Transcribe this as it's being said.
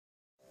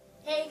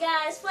Hey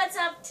guys, what's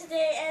up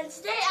today? And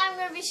today I'm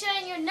going to be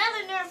showing you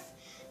another Nerf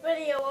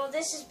video. Well,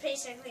 this is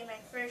basically my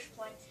first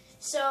one.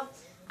 So,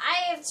 I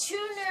have two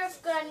Nerf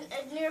guns,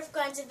 and they're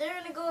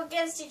going to go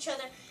against each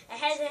other,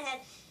 head to head.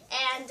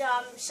 And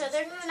so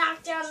they're going to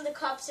knock down the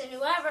cups, and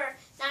whoever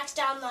knocks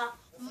down the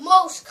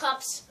most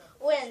cups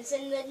wins.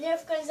 And the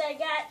Nerf guns I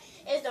got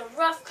is the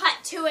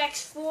Roughcut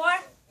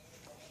 2x4.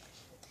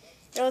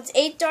 So it's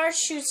 8 darts,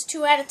 shoots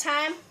 2 at a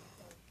time.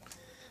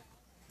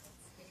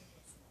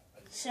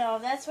 So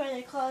that's why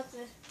they call it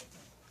the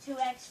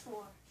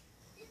 2x4.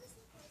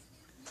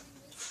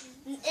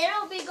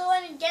 It'll be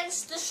going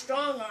against the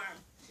strong arm.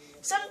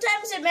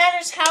 Sometimes it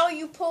matters how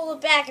you pull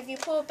it back. If you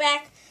pull it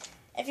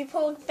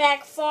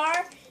back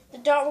far, the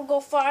dart will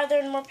go farther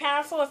and more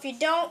powerful. If you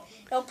don't,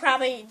 it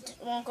probably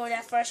won't go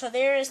that far. So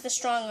there is the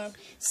strong arm.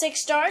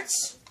 6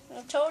 darts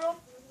in total.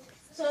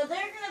 So they're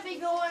going to be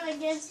going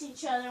against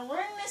each other.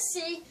 We're going to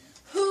see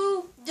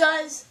who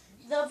does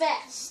the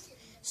best.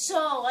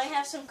 So I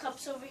have some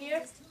cups over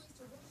here.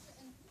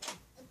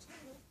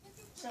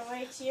 So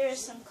right here is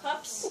some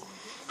cups.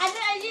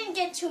 I didn't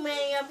get too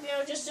many up,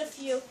 just a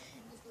few,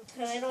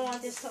 because I don't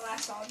want this to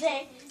last all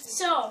day.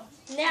 So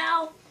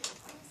now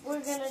we're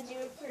gonna do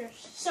it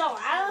first. So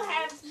I'll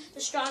have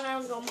the strong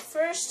arm going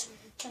first.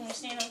 So I'm gonna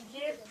stand over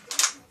here.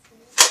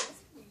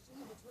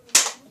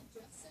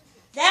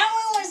 That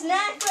one was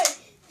not good.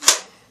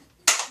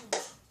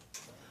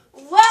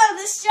 Wow,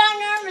 the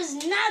strong arm is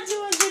not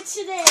doing good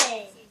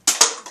today.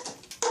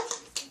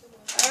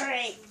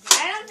 Alright,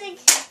 I don't think...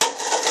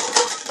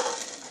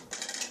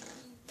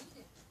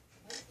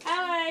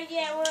 How do I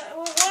get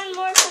one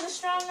more for the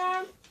strong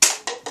arm?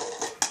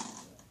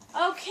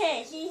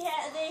 Okay,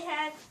 they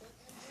had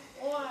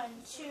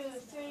 1, 2,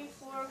 3,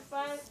 4,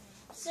 5,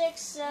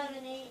 6,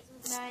 7, 8,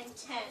 9,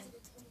 10,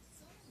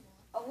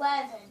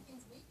 11,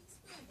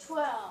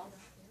 12.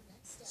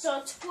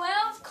 So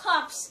 12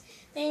 cups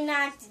they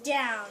knocked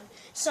down.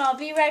 So I'll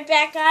be right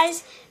back,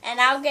 guys, and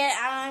I'm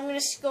gonna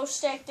go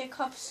stack the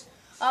cups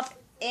up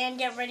and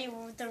get ready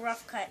with the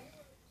Roughcut.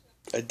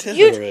 I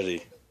did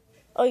already.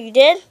 Oh, you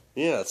did?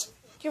 Yeah.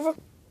 Alright,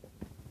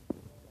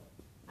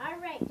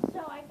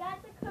 so I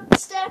got the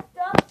cups stacked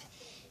up,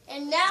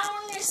 and now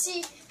I'm going to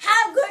see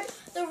how good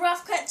the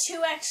Roughcut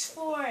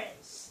 2x4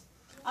 is.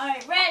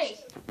 Alright, ready?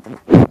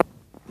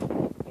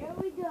 Here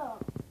we go.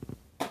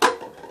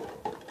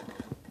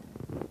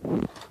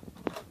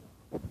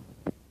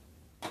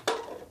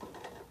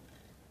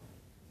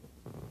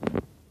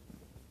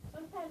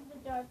 Sometimes the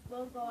darts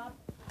will go up.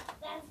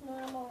 That's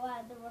normal. A lot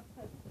of the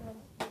Roughcut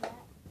guns do that.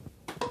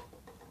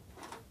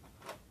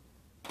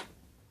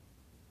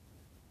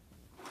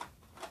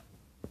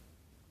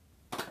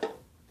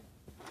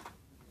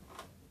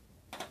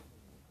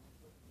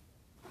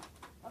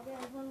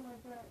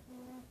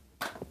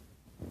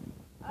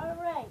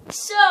 Alright,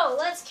 so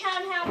let's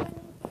count how many